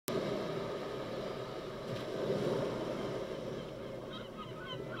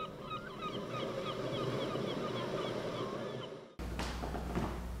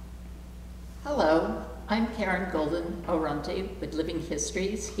Hello, I'm Karen Golden Orante with Living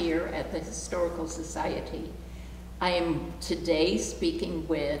Histories here at the Historical Society. I am today speaking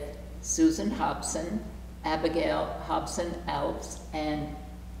with Susan Hobson, Abigail Hobson Alves, and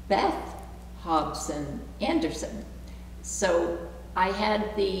Beth Hobson Anderson. So I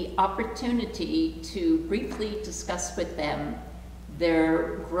had the opportunity to briefly discuss with them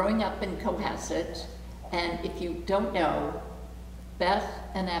their growing up in Cohasset, and if you don't know, Beth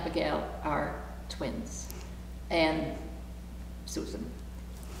and Abigail are twins, and Susan.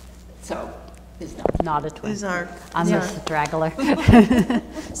 So, is not a twin. I'm yeah. a straggler.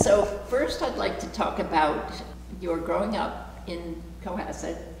 So first I'd like to talk about your growing up in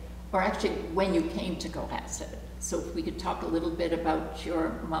Cohasset, or actually when you came to Cohasset. So if we could talk a little bit about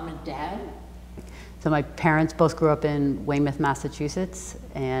your mom and dad. So my parents both grew up in Weymouth, Massachusetts,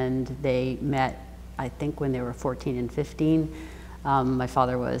 and they met, I think, when they were 14 and 15. My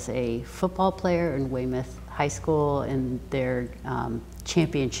father was a football player in Weymouth High School in their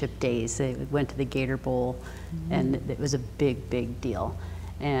championship days. They went to the Gator Bowl, and it was a big, big deal.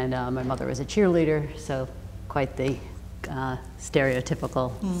 And my mother was a cheerleader, so quite the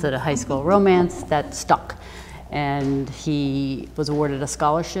stereotypical sort of high school romance that stuck. And he was awarded a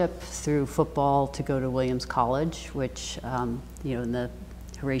scholarship through football to go to Williams College, which, you know, in the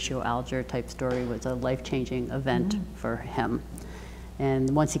Horatio Alger type story was a life-changing event for him.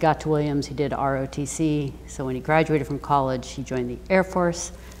 And once he got to Williams, he did ROTC. So when he graduated from college, he joined the Air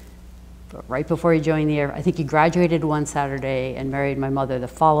Force. But right before he joined the I think he graduated one Saturday and married my mother the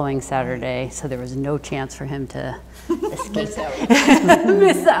following Saturday. So there was no chance for him to escape. Miss out.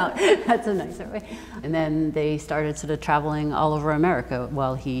 Miss out. That's a nicer way. And then they started sort of traveling all over America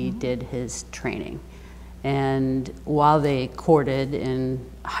while he did his training. And while they courted in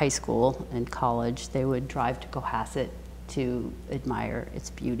high school and college, they would drive to Cohasset to admire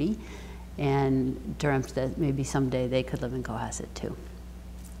its beauty, and dreamt that maybe someday they could live in Cohasset too.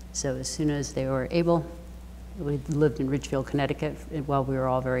 So as soon as they were able, we lived in Ridgefield, Connecticut while we were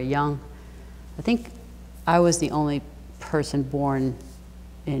all very young. I think I was the only person born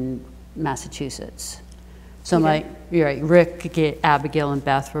in Massachusetts. So you're right, Rick, Abigail, and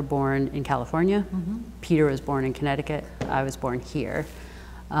Beth were born in California. Peter was born in Connecticut. I was born here.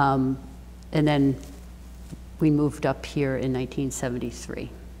 And then we moved up here in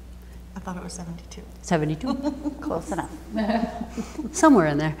 1973. I thought it was 72. 72? Close enough. Somewhere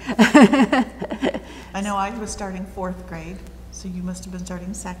in there. I know I was starting 4th grade, so you must have been starting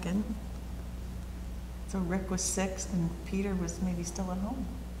 2nd. So Rick was 6th and Peter was maybe still at home.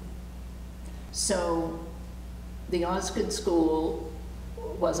 So the Osgood School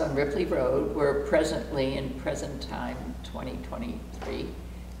was on Ripley Road, where presently, in present time, 2023,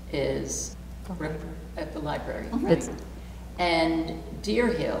 is at the library. Right? And Deer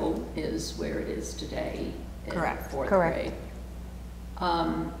Hill is where it is today. Correct. 4th grade.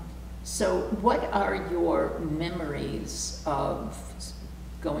 So what are your memories of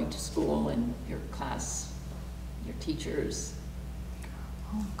going to school and your class, your teachers?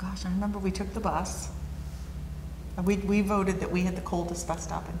 Oh gosh, I remember we took the bus. We voted that we had the coldest bus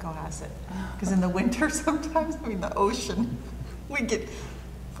stop in Cohasset. Because in the winter sometimes, I mean the ocean,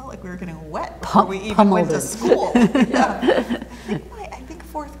 felt like we were getting wet before we even went to school. Yeah. I think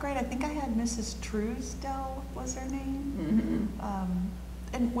 4th grade, I think I had Mrs. Truesdell was her name.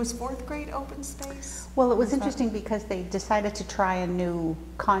 And was 4th grade open space? Well, it was interesting because they decided to try a new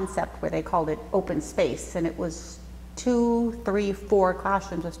concept where they called it open space, and it was 2, 3, 4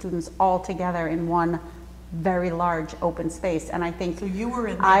 classrooms of students all together in one very large open space. And I think so you were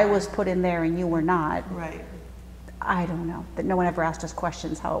in there. I was put in there and you were not. Right. I don't know, that no one ever asked us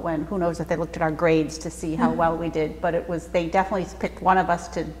questions how it went. Who knows if they looked at our grades to see how well we did, but it was, they definitely picked one of us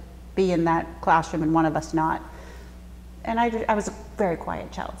to be in that classroom and one of us not. And I was a very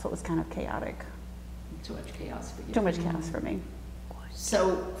quiet child, so it was kind of chaotic. Too much chaos for you. Too much chaos for me.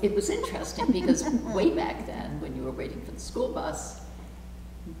 So it was interesting because way back then, when you were waiting for the school bus,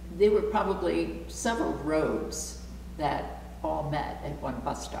 there were probably several roads that all met at one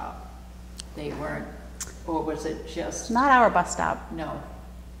bus stop. They weren't, or was it just? Not our bus stop. No.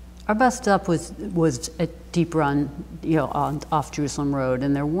 Our bus stop was at Deep Run, you know, off Jerusalem Road,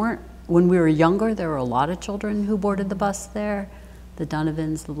 and there weren't, when we were younger, there were a lot of children who boarded the bus there. The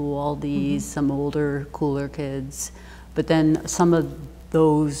Donovans, the Lualdis, some older, cooler kids. But then some of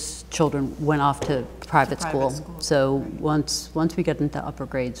those children went off to private school. So once we got into upper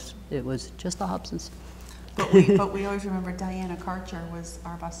grades, it was just the Hobsons. But we always remember Diana Karcher was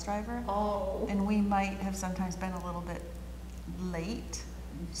our bus driver. Oh. And we might have sometimes been a little bit late.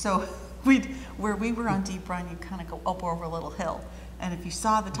 So where we were on Deep Run, you kind of go up over a little hill. And if you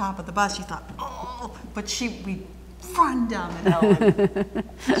saw the top of the bus, you thought, oh, but we'd run down the hill.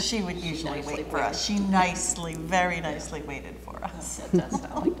 And she would usually wait for us. She very nicely waited for us. That does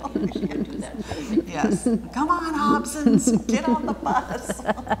sound like that. She would do that. Yes. Come on, Hobsons, get on the bus.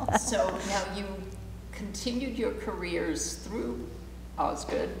 So now you continued your careers through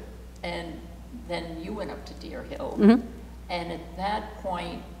Osgood, and then you went up to Deer Hill. Mm-hmm. And at that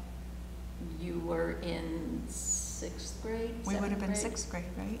point, you were in 6th grade? We would have been 7th grade? 6th grade,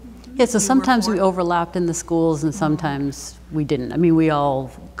 right? Yeah, so You were sometimes we 4. overlapped in the schools and sometimes we didn't. I mean, we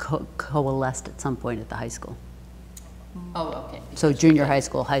all coalesced at some point at the high school. Oh, okay. So Because junior high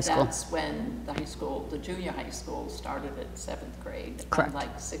school, high school. That's when the junior high school started at 7th grade. Correct.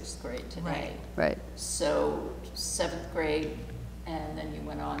 Unlike 6th grade today. Right. So 7th grade, and then you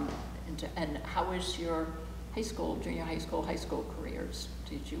went on into, and how was your high school, junior high school careers?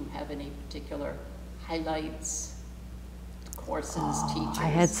 Did you have any particular highlights, courses, teachers? I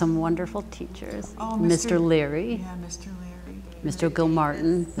had some wonderful teachers. Oh, Mr. Leary, Yeah, Mr. Leary. Mr.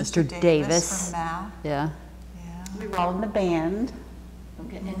 Gilmartin, Mr. Davis. From math. Yeah, Yeah. We were all in the band.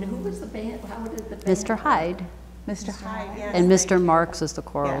 Okay, and who was the band, how did the band? Mr. Hyde, Mr. Hyde, yes. and thank Mr. you. Marks was the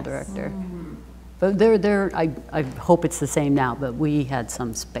choral Yes. director. But I hope it's the same now, but we had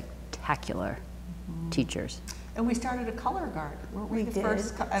some spectacular teachers. And we started a color guard, weren't we We the did.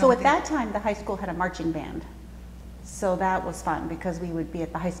 first? I So don't at think- that time, the high school had a marching band. So that was fun because we would be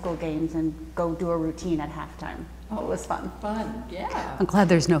at the high school games and go do a routine at halftime. It was fun. Fun, yeah. I'm glad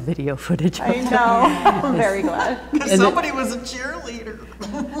there's no video footage of I it. know, I'm very glad. Because somebody was a cheerleader.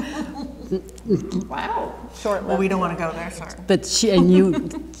 Wow. Short Well, we lived. don't want to go there, sorry. But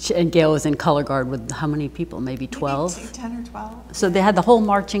and Gail was in color guard with how many people? Maybe 12? Maybe 10 or 12. So they had the whole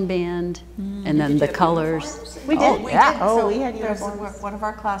marching band and then the colors. We Oh, did. yeah. Oh, we had There's uniforms. one of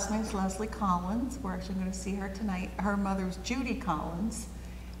our classmates, Leslie Collins, we're actually going to see her tonight. Her mother's Judy Collins.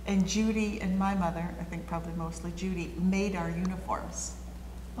 And Judy and my mother, I think probably mostly Judy, made our uniforms.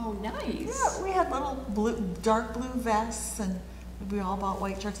 Oh, nice. Yeah, we had little dark blue vests, and we all bought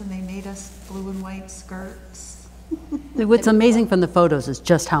white shirts, and they made us blue and white skirts. What's amazing from the photos is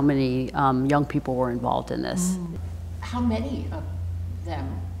just how many young people were involved in this. How many of them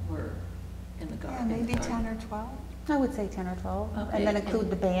were in the Yeah, garden? maybe 10 or 12. I would say 10 or 12. And then Okay.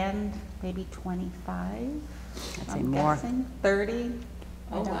 include the band, maybe 25. I'd say I'm more. guessing 30.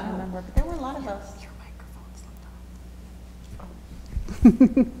 I Oh, don't wow. remember, but there were a lot of us. Your microphone's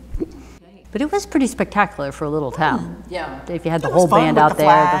not on. But it was pretty spectacular for a little town. Yeah. If you had the It was whole fun band with out the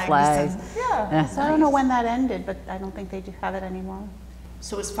there, the flags flags. Yeah. So I don't know when that ended, but I don't think they do have it anymore.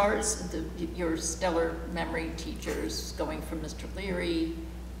 So as far as your stellar memory teachers, going from Mr. Leary,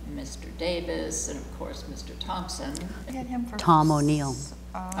 Mr. Davis, and of course Mr. Thompson. We had him for Tom O'Neill.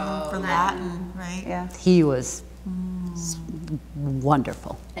 for Latin, right? Yeah. He was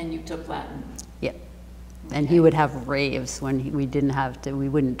wonderful. And you took Latin. Yep. And he would have raves when we didn't have to, we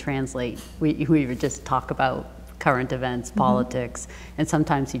wouldn't translate. We would just talk about current events, politics, and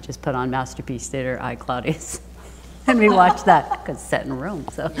sometimes he'd just put on Masterpiece Theater, I, Claudius. And we watched that because it's set in Rome.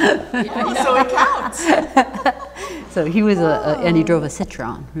 So, Oh, so it counts. so he was and he drove a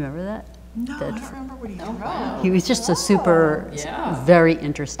Citroen. Remember that? No, I That's- don't remember what he did. Oh, wow. He was just a super, Yeah. very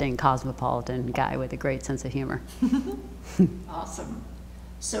interesting cosmopolitan guy with a great sense of humor. Awesome.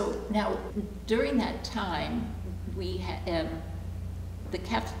 So now, during that time, we had, the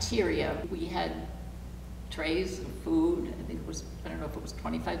cafeteria, we had trays of food. I think it was, I don't know if it was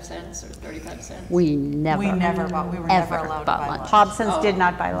 25 cents or 35 cents. We never We were never ever allowed to bought buy lunch. lunch. Hobson's Oh, did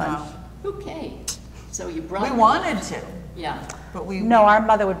not buy lunch. Okay. So you brought. We wanted to, Yeah. but we. No, our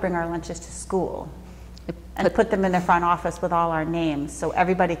mother would bring our lunches to school and put them in the front office with all our names, so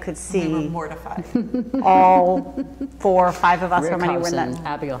everybody could We were see mortified. all 4 or 5 of us, Rick how many were in Hobson, that.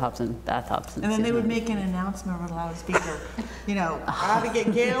 Abigail Hobson, Beth Hobson. And then they Susan would Hobson. make an announcement over the loudspeaker, you know, how to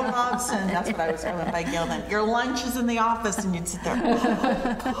get Gail Hobson, that's what I was, I went by Gail then. Your lunch is in the office, and you'd sit there.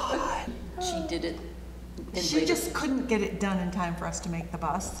 She did it. in She later- just couldn't get it done in time for us to make the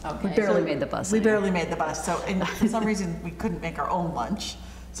bus. Okay. We barely made the bus. We anyway. barely made the bus, so, and for some reason, we couldn't make our own lunch.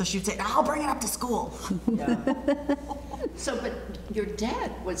 So she'd say, I'll bring it up to school. Yeah. So, but your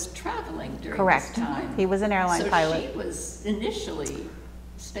dad was traveling during Correct. this time. He was an airline pilot. So she was initially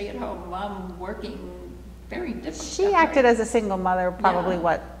stay-at-home mom, working very different. She acted as a single mother probably, Yeah.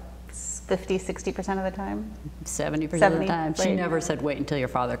 what, 50, 60% of the time? 70% of 70, the time. She right. never said, wait until your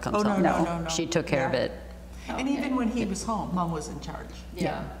father comes Oh, no, home. no, no, no. She took care of Yeah. it. And Okay. even when he was home, Mom was in charge.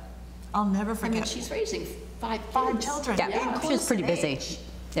 Yeah. I'll never I forget. mean, she's raising 5 5 kids. children. Yeah, Yeah. she was pretty busy. Age.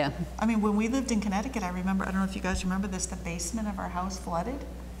 Yeah. I mean, when we lived in Connecticut, I remember, I don't know if you guys remember this, the basement of our house flooded.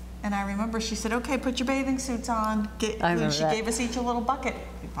 And I remember she said, okay, put your bathing suits on. I remember She that. gave us each a little bucket.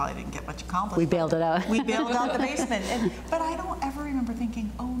 We probably didn't get much accomplished. We bailed it out. We bailed out the basement. But I don't ever remember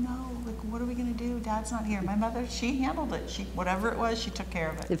thinking, oh no, like what are we gonna do? Dad's not here. My mother, she handled it. Whatever it was, she took care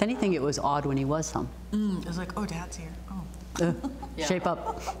of it. If anything, it was odd when he was home. It was like, oh, Dad's here. Oh. Yeah. Shape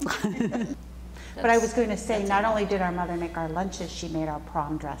up. But I was going to say, not only did our mother make our lunches, she made our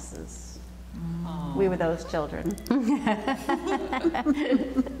prom dresses. Oh. We were those children.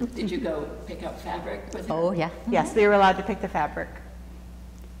 Did you go pick up fabric with her? Oh, yeah. Yes, we were allowed to pick the fabric.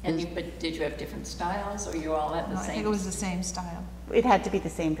 But did you have different styles, or you all had the No, I same? think it was the same style. It had to be the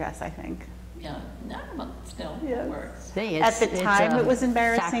same dress, I think. Yeah, no, but still, Yeah. it works. At the time, it was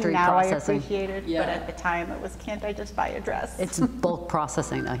embarrassing. factory Now I processing. appreciate it. Yeah. But at the time, it was, can't I just buy a dress? It's bulk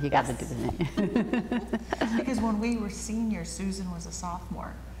processing, though. You got to do that. Because when we were seniors, Susan was a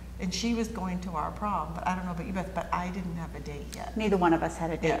sophomore. And she was going to our prom, but I don't know about you, Beth, but I didn't have a date yet. Neither one of us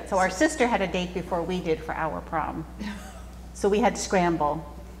had a date. Yeah. So our sister had a date before we did for our prom. So we had to scramble.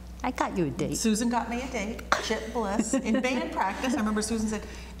 I got you a date. Susan got me a date, Chip Bliss, in band practice. I remember Susan said,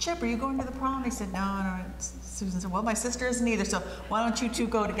 Chip, are you going to the prom? I said, no. Susan said, well, my sister isn't either, so why don't you two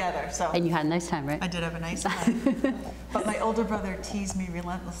go together? So And you had a nice time, right? I did have a nice time. But my older brother teased me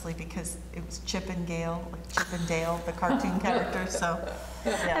relentlessly because it was Chip and Gail, like Chip and Dale, the cartoon characters, so.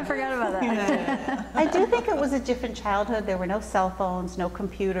 Yeah. I forgot about that. Yeah. I do think it was a different childhood. There were no cell phones, no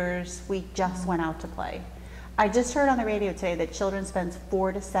computers. We just went out to play. I just heard on the radio today that children spend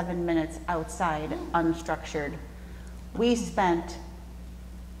 4 to 7 minutes outside unstructured. We spent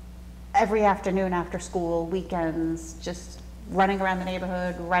every afternoon after school, weekends, just running around the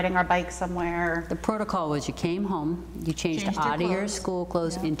neighborhood, riding our bikes somewhere. The protocol was you came home, you changed Changed your out of your clothes. school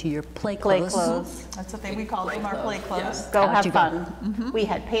clothes Yeah. into your play Play clothes. clothes. That's what we called them, our play clothes. Go Out have you go. fun. We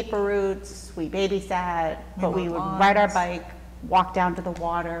had paper routes, we babysat, but we mowed would ride our lawns. bike, walk down to the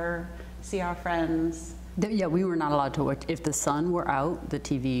water, see our friends. Yeah, we were not allowed to watch. If the sun were out, the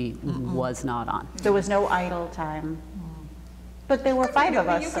TV was not on. There was no idle time. But there were 5 of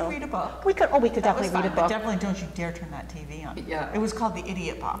us, You so. could read a book. We could That was definitely read a fun, but book. definitely don't you dare turn that TV on. Yeah. It was called the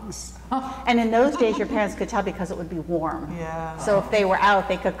idiot box. And in those days, your parents could tell because it would be warm. Yeah. So if they were out,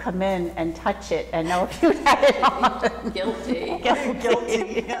 they could come in and touch it and know if you had it on. Guilty.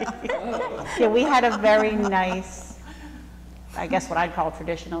 Guilty. Yeah, we had a very nice, I guess what I'd call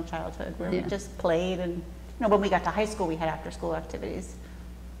traditional childhood, where we Yeah. just played and, when we got to high school, we had after-school activities.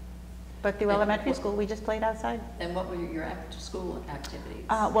 But through elementary school, we just played outside. And what were your after-school activities?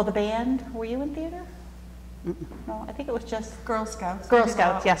 Well, the band, were you in theater? No, I think it was just Girl Scouts. Girl We did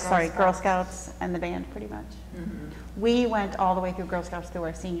Scouts, all yes, sorry, Girl Scouts and the band, pretty much. We went all the way through Girl Scouts through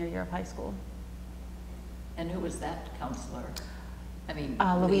our senior year of high school. And who was that counselor? I mean,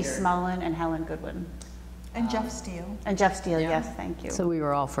 Louise leader? Smullen and Helen Goodwin. And Jeff Steele. And Jeff Steele, Yeah. yes, thank you. So we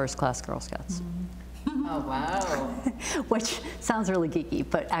were all first-class Girl Scouts, Oh, wow. which sounds really geeky,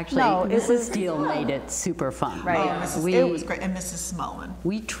 but actually No, it Mrs. was- Steele made it super fun. Right. Oh, We- it was great. And Mrs. Smullen.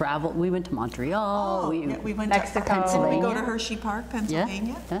 We traveled. We went to Montreal. Yeah, we went Mexico. to Pennsylvania. We go to Pennsylvania. Hershey Park, Yeah,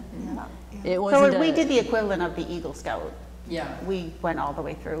 Pennsylvania. yeah. Yeah. It wasn't. So we a- did the equivalent of the Eagle Scout. Yeah. We went all the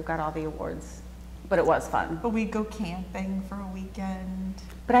way through, got all the awards, but it was fun. But we'd go camping for a weekend.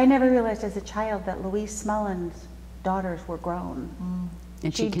 But I never realized as a child that Louise Smullen's daughters were grown.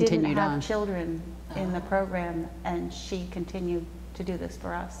 and she didn't continued have on. children in the program, and she continued to do this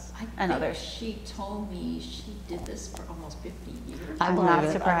for us I and think others. she told me she did this for almost 50 years. I I'm believe not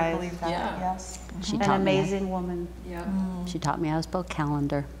it. surprised. I believe that, Yeah. yes. She An taught me. amazing woman. Yeah. She taught me how to spell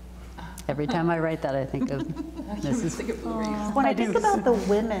calendar. Every time I write that, I think of Mrs. Singaporeans. When I think about the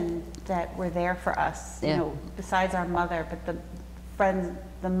women that were there for us, Yeah. besides our mother, but the friends,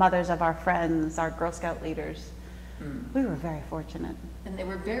 the mothers of our friends, our Girl Scout leaders, we were very fortunate. And they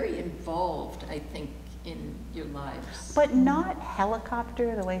were very involved, I think, in your lives. But not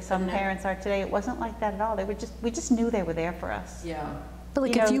helicopter the way some No. parents are today. It wasn't like that at all. We just knew they were there for us. Yeah. But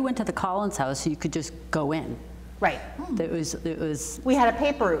like You if know- you went to the Collins house, you could just go in. Right. It was. We had a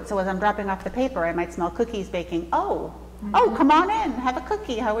paper route, so as I'm dropping off the paper, I might smell cookies baking. Oh, come on in, have a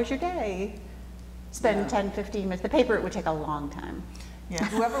cookie. How was your day? Spend Yeah. 10, 15 minutes. The paper route would take a long time. Yeah,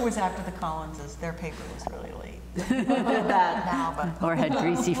 whoever was after the Collinses, their paper was really late. They did that now, but. Or had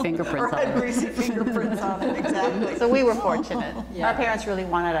greasy Or fingerprints on had it. greasy fingerprints on it, exactly. So we were fortunate. Yeah. Our parents really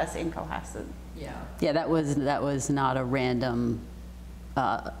wanted us in Cohasset. Yeah. Yeah, that was not a random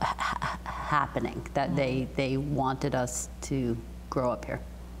happening. That they wanted us to grow up here.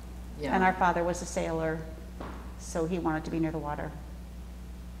 Yeah. And our father was a sailor, so he wanted to be near the water.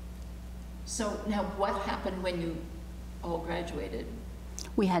 So now what happened when you all graduated?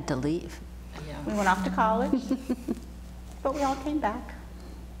 We had to leave. We Yeah. went off to college, but we all came back.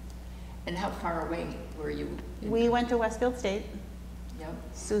 And how far away were you? We went to Westfield State. Yep.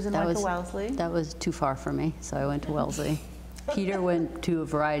 Susan That went to was- Wellesley. That was too far for me, so I went to Wellesley. Peter went to a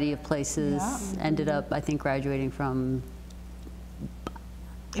variety of places, Yeah. ended up, I think, graduating from,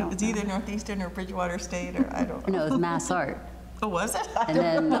 It was either Northeastern or Bridgewater State, or I don't know. no, it was Mass Art. Oh, was it? And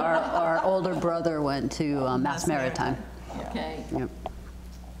then our older brother went to Mass Maritime. Okay. Yep.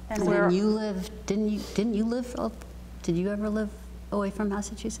 And And we're, then you lived, didn't you live, did you ever live away from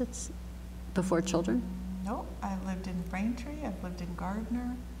Massachusetts before children? No, I lived in Braintree, I've lived in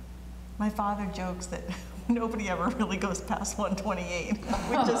Gardner. My father jokes that nobody ever really goes past 128.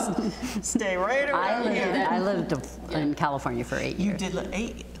 We just stay right around here. I lived in California for 8 You years. did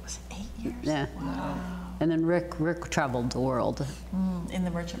 8, it was 8 years? Yeah. Wow. And then Rick traveled the world. In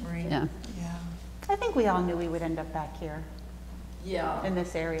the Merchant Marine? Yeah. Yeah. I think we all knew we would end up back here Yeah. in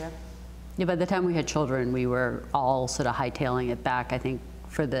this area. Yeah, by the time we had children, we were all sort of hightailing it back, I think,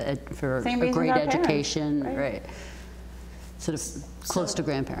 for Same a reasons great our parents, education, right? right? Sort of close to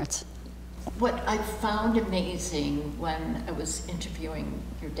grandparents. What I found amazing when I was interviewing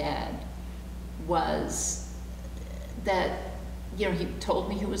your dad was that, you know, he told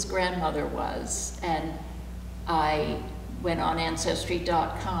me who his grandmother was, and I went on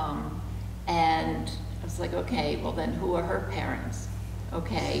Ancestry.com and I was like, okay, well then who are her parents?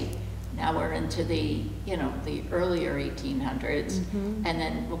 Okay, now we're into the, you know, the earlier 1800s, and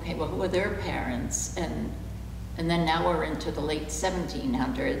then, okay, well who are their parents? And then now we're into the late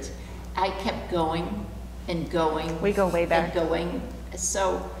 1700s. I kept going and going. We go way back. And going.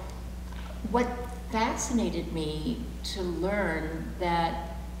 So what fascinated me to learn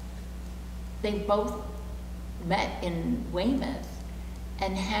that they both met in Weymouth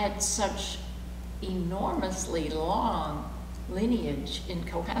and had such enormously long lineage in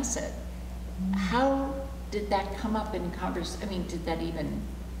Cohasset. How did that come up in conversation? I mean, did that even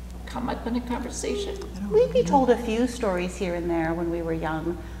come up in a conversation? We'd be told a few stories here and there when we were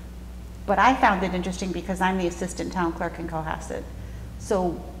young, but I found it interesting because I'm the assistant town clerk in Cohasset.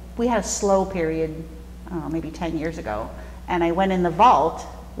 So we had a slow period, I don't know, maybe 10 years ago, and I went in the vault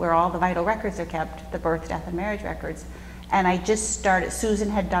where all the vital records are kept, the birth, death, and marriage records, and I just started, Susan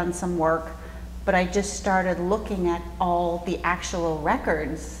had done some work, but I just started looking at all the actual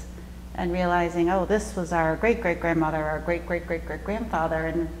records and realizing, oh, this was our great-great-grandmother, our great-great-great-great-grandfather,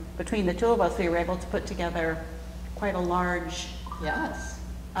 and between the two of us, we were able to put together quite a large Yes.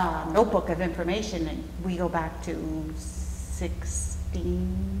 notebook of information, and we go back to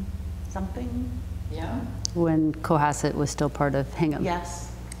 16 something. Yeah. When Cohasset was still part of Hingham. Yes.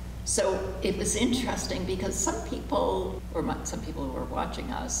 So it was interesting because some people, some people who are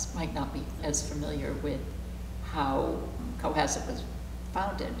watching us, might not be as familiar with how Cohasset was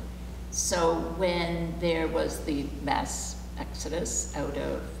founded. So when there was the mass exodus out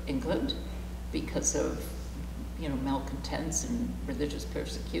of England because of, you know, malcontents and religious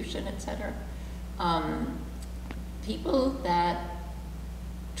persecution, etc., people that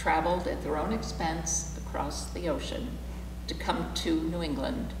traveled at their own expense across the ocean to come to New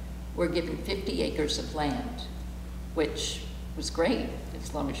England were given 50 acres of land, which was great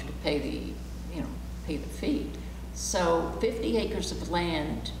as long as you could pay the, you know, pay the fee. So 50 acres of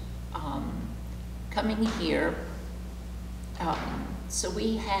land coming here. So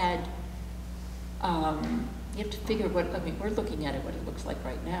we had, you have to figure what, I mean, we're looking at it, what it looks like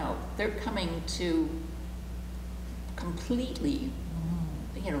right now. They're coming to completely,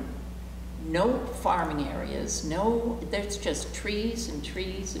 you know, no farming areas, no, there's just trees and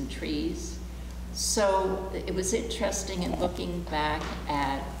trees and trees. So it was interesting in looking back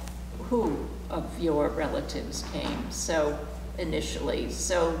at who of your relatives came, so initially.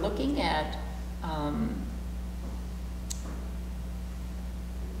 So looking at,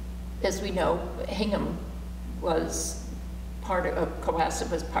 as we know, Hingham was part of,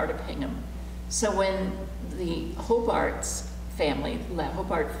 Cohasset was part of Hingham. So when the Hobart family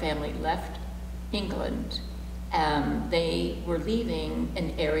left England, they were leaving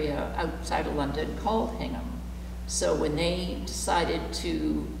an area outside of London called Hingham. So when they decided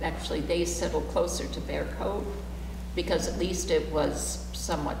to, actually they settled closer to Bear Cove because at least it was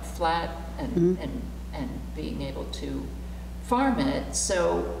somewhat flat and being able to farm it.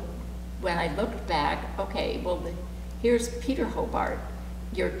 So when I looked back, okay, well, here's Peter Hobart,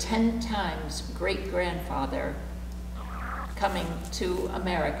 your 10 times great-grandfather coming to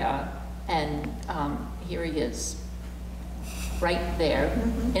America, and here he is, right there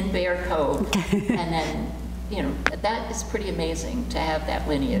in Bear Cove. And then, you know, that is pretty amazing to have that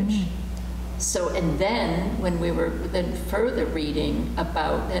lineage. So, and then when we were then further reading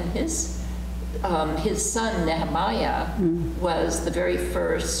about, and his son Nehemiah was the very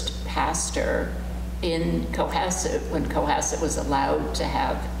first pastor in Cohasset when Cohasset was allowed to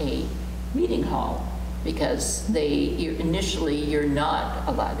have a meeting hall, because initially you're not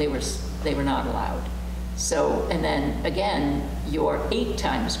allowed. They were not allowed. So, and then again, your 8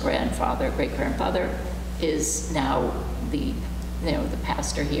 times great grandfather, is now the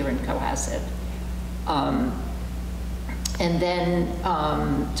pastor here in Cohasset. And then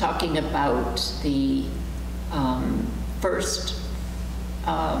talking about the first,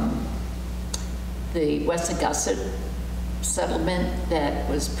 the Wessagusset settlement that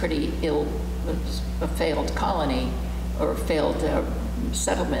was pretty ill, was a failed colony or failed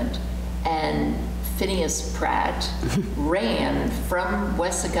settlement, and Phineas Pratt ran from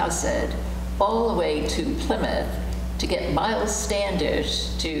Wessagusset all the way to Plymouth to get Miles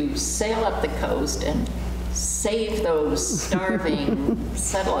Standish to sail up the coast and save those starving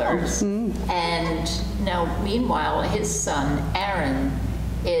settlers. And now, meanwhile, his son Aaron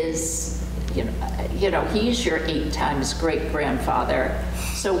is, he's your 8 times great grandfather.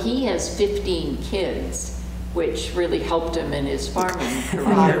 So he has 15 kids, which really helped him in his farming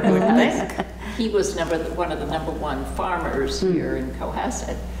career. Because he was one of the #1 farmers here in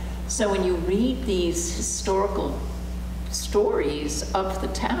Cohasset. So when you read these historical stories of the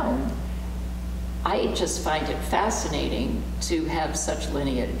town, I just find it fascinating to have such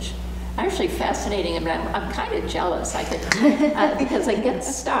lineage. Actually fascinating, I mean, I'm kind of jealous. Because I get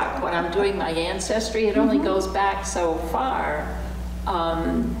stuck when I'm doing my ancestry. It only goes back so far.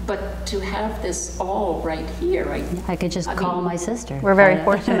 But to have this all right here, I could just call my sister. We're very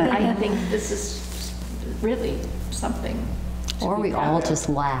fortunate. I think this is really something. Or we all just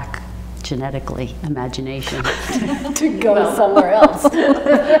lack genetically imagination to go somewhere else.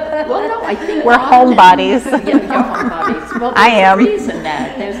 Well, no, I think we're homebodies. Yeah, you're homebodies. Well, I am. There's a reason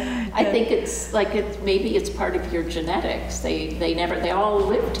that. I think it's like maybe it's part of your genetics. They all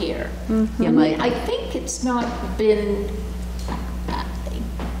lived here. Mm-hmm. I think it's not been.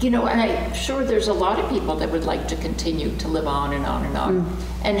 And I'm sure there's a lot of people that would like to continue to live on and on and on,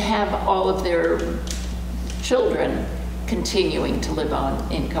 and have all of their children continuing to live on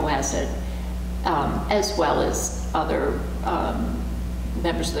in Cohasset, as well as other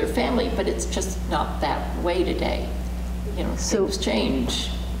members of their family, but it's just not that way today. Things change.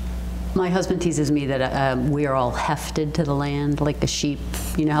 My husband teases me that we are all hefted to the land like a sheep.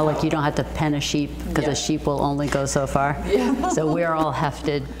 You know how like you don't have to pen a sheep because a sheep will only go so far? Yeah. So we're all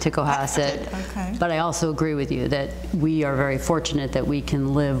hefted to Cohasset. Okay. But I also agree with you that we are very fortunate that we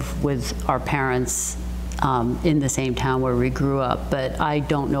can live with our parents in the same town where we grew up. But I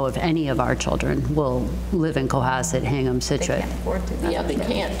don't know if any of our children will live in Cohasset, Hingham, Scituate. They can't afford to. Yeah, they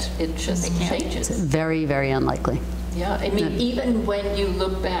can't. It just changes. It's very, very unlikely. Yeah, I mean, even when you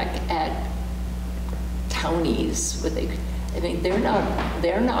look back at townies,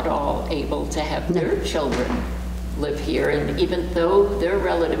 they're not all able to have their children live here, and even though their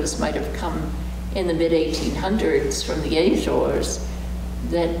relatives might have come in the mid-1800s from the Azores,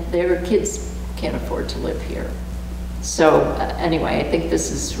 that their kids can't afford to live here. So anyway, I think this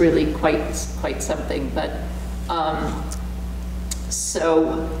is really quite something. But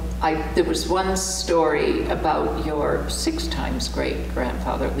there was one story about your 6 times great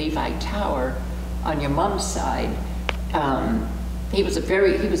grandfather, Levi Tower, on your mom's side. He was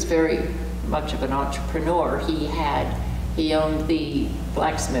very much of an entrepreneur. He owned the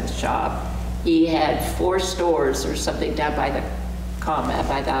blacksmith shop. He had 4 stores or something down by the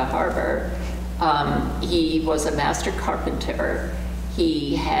harbor. He was a master carpenter.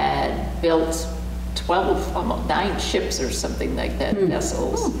 He had built 9 ships or something like that,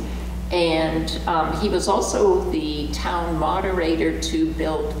 vessels. And he was also the town moderator to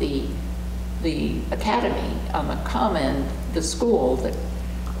build the academy on the common, the school,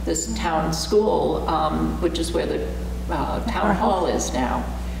 this town school, which is where the town hall is now.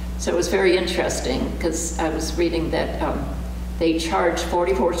 So it was very interesting because I was reading that they charge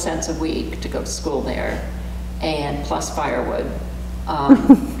 44 cents a week to go to school there, and plus firewood.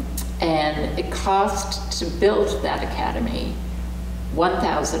 And it cost to build that academy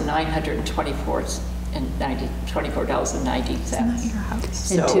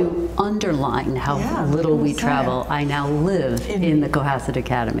 $1,924.90. And to underline how little we travel, I now live in the Cohasset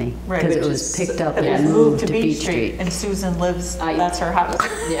Academy because it was picked up and moved to Beach Street. And Susan lives, that's her house.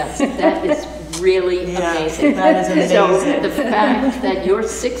 Yes, that is really amazing. That is amazing. So the fact that your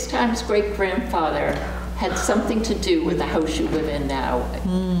 6 times great grandfather had something to do with the house you live in now,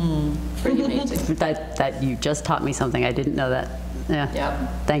 pretty amazing. That you just taught me something. I didn't know that. Yeah.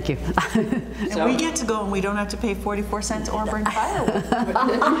 Thank you. And we get to go and we don't have to pay 44 cents or bring firewood.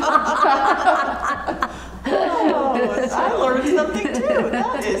 I learned something too.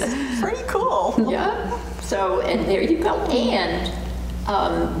 That is pretty cool. Yeah. So, and there you go. And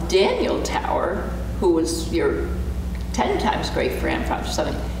Daniel Tower, who was your 10 times great grandfather,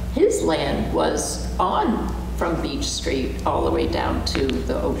 something, his land was on from Beach Street all the way down to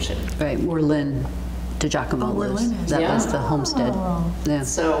the ocean. Right, where Lynn DiGiacomo Oh, where lives. Lynn is. That Yeah. was the homestead. Oh. Yeah.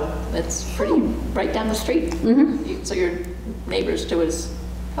 So it's pretty right down the street. So you're neighbors to his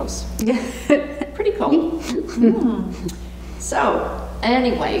house. Pretty cool. So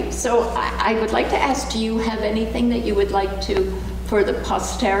anyway, so I would like to ask, do you have anything that you would like to, for the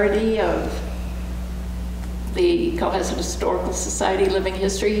posterity of the Cohasset Historical Society Living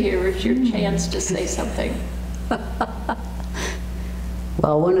History? Here is your chance to say something.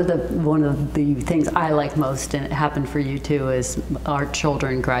 Well, one of the things I like most, and it happened for you too, is our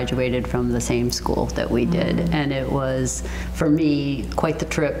children graduated from the same school that we did, and it was for me quite the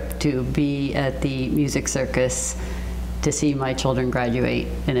trip to be at the music circus to see my children graduate,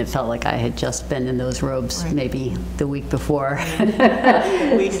 and it felt like I had just been in those robes maybe the week before. We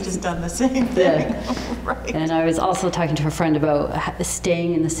had just done the same thing. Yeah. Right. And I was also talking to a friend about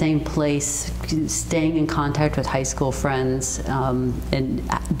staying in the same place, staying in contact with high school friends, and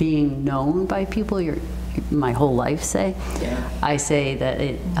being known by people my whole life, say. Yeah. I say that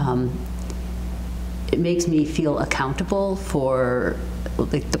it makes me feel accountable for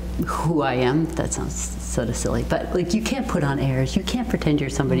like who I am. That sounds sort of silly, but like you can't put on airs. You can't pretend you're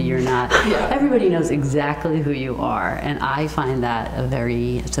somebody you're not. Yeah. Everybody knows exactly who you are, and I find that a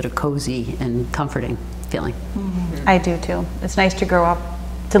very sort of cozy and comforting feeling. I do too. It's nice to grow up,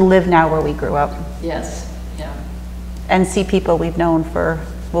 to live now where we grew up, Yes. Yeah. and see people we've known for,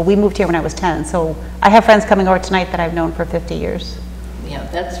 well, we moved here when I was 10, so I have friends coming over tonight that I've known for 50 years. Yeah.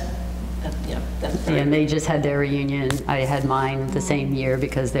 That's very And they just had their reunion. I had mine the same year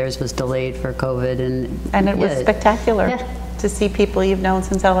because theirs was delayed for COVID, And it was yeah. spectacular Yeah. to see people you've known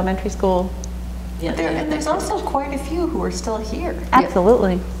since elementary school. Yeah, And there's also quite a few who are still here.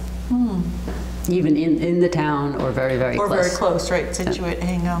 Absolutely. Even in the town or very, very Or close. very close, right? Situate,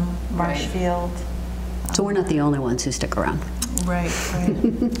 Hingham, Marshfield. So we're not the only ones who stick around. Right,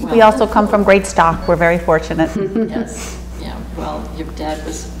 right. We also come from great stock. We're very fortunate. Yes. Yeah. Well, your dad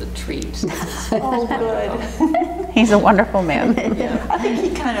was the treat. Oh, good. He's a wonderful man. Yeah. I think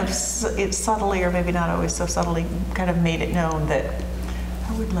he kind of subtly, or maybe not always so subtly, kind of made it known that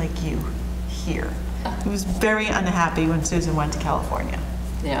I would like you here. He was very unhappy when Susan went to California.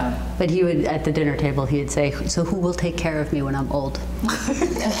 Yeah. But he would, at the dinner table, he would say, "So who will take care of me when I'm old?"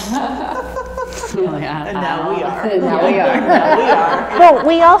 And now we are. Now we are. Now we are.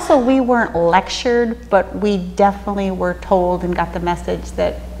 Well, we weren't lectured, but we definitely were told and got the message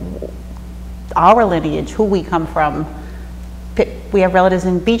that our lineage, who we come from, we have relatives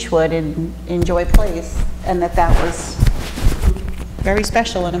in Beechwood and in Joy Place, and that was very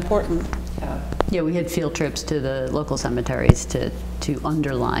special and important. Yeah. Yeah, we had field trips to the local cemeteries to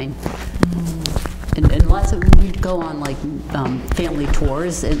underline. And lots of, we'd go on like family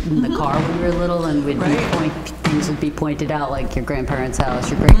tours in the car when we were little, and things would be pointed out, like your grandparents' house,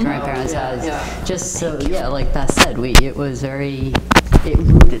 your great-grandparents' house. Yeah. Just so, yeah, like Beth said, it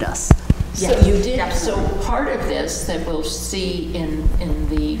rooted us. So you did, so part of this that we'll see in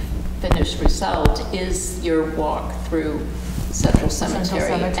the finished result is your walk through Central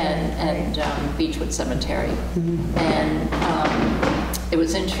Cemetery, and Beechwood Cemetery. And it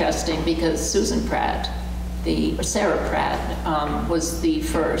was interesting because Susan Pratt, Sarah Pratt, was the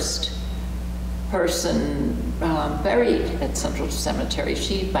first person buried at Central Cemetery.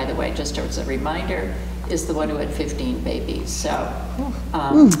 She, by the way, just as a reminder, is the one who had 15 babies. So,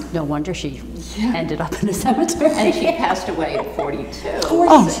 No wonder she ended up in a cemetery. and she passed away at 42.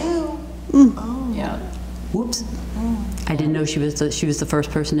 42. Oh. Yeah. Whoops. I didn't know she was the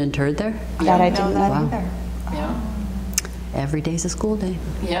first person interred there. That I know didn't that know. either. Yeah. Every day's a school day.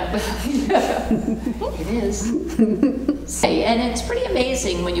 Yeah, it is. And it's pretty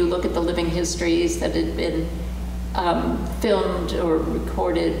amazing when you look at the living histories that had been filmed or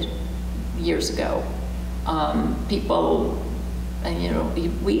recorded years ago. People,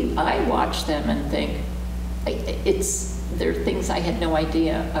 and I watch them and think, they're things I had no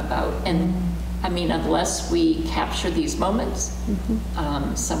idea about. And I mean, unless we capture these moments,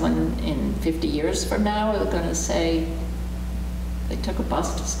 someone in 50 years from now is going to say, they took a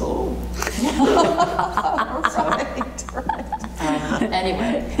bus to school.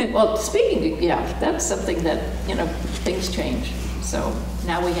 Anyway, well, speaking of, that's something that, things change. So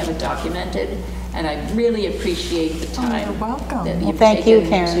now we have it documented, and I really appreciate the time you're welcome. that Well, you've thank you,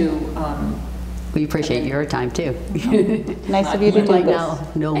 taken Karen. to We appreciate your time too. Nice of you to You do might this. now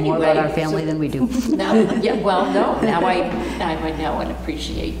know more about our Anyway, family so- than we do. Now, yeah, well, no, now I know and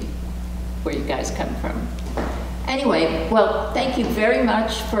appreciate where you guys come from. Anyway, well, thank you very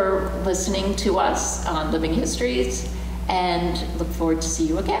much for listening to us on Living Histories, and look forward to see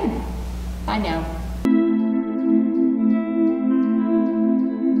you again. Bye now.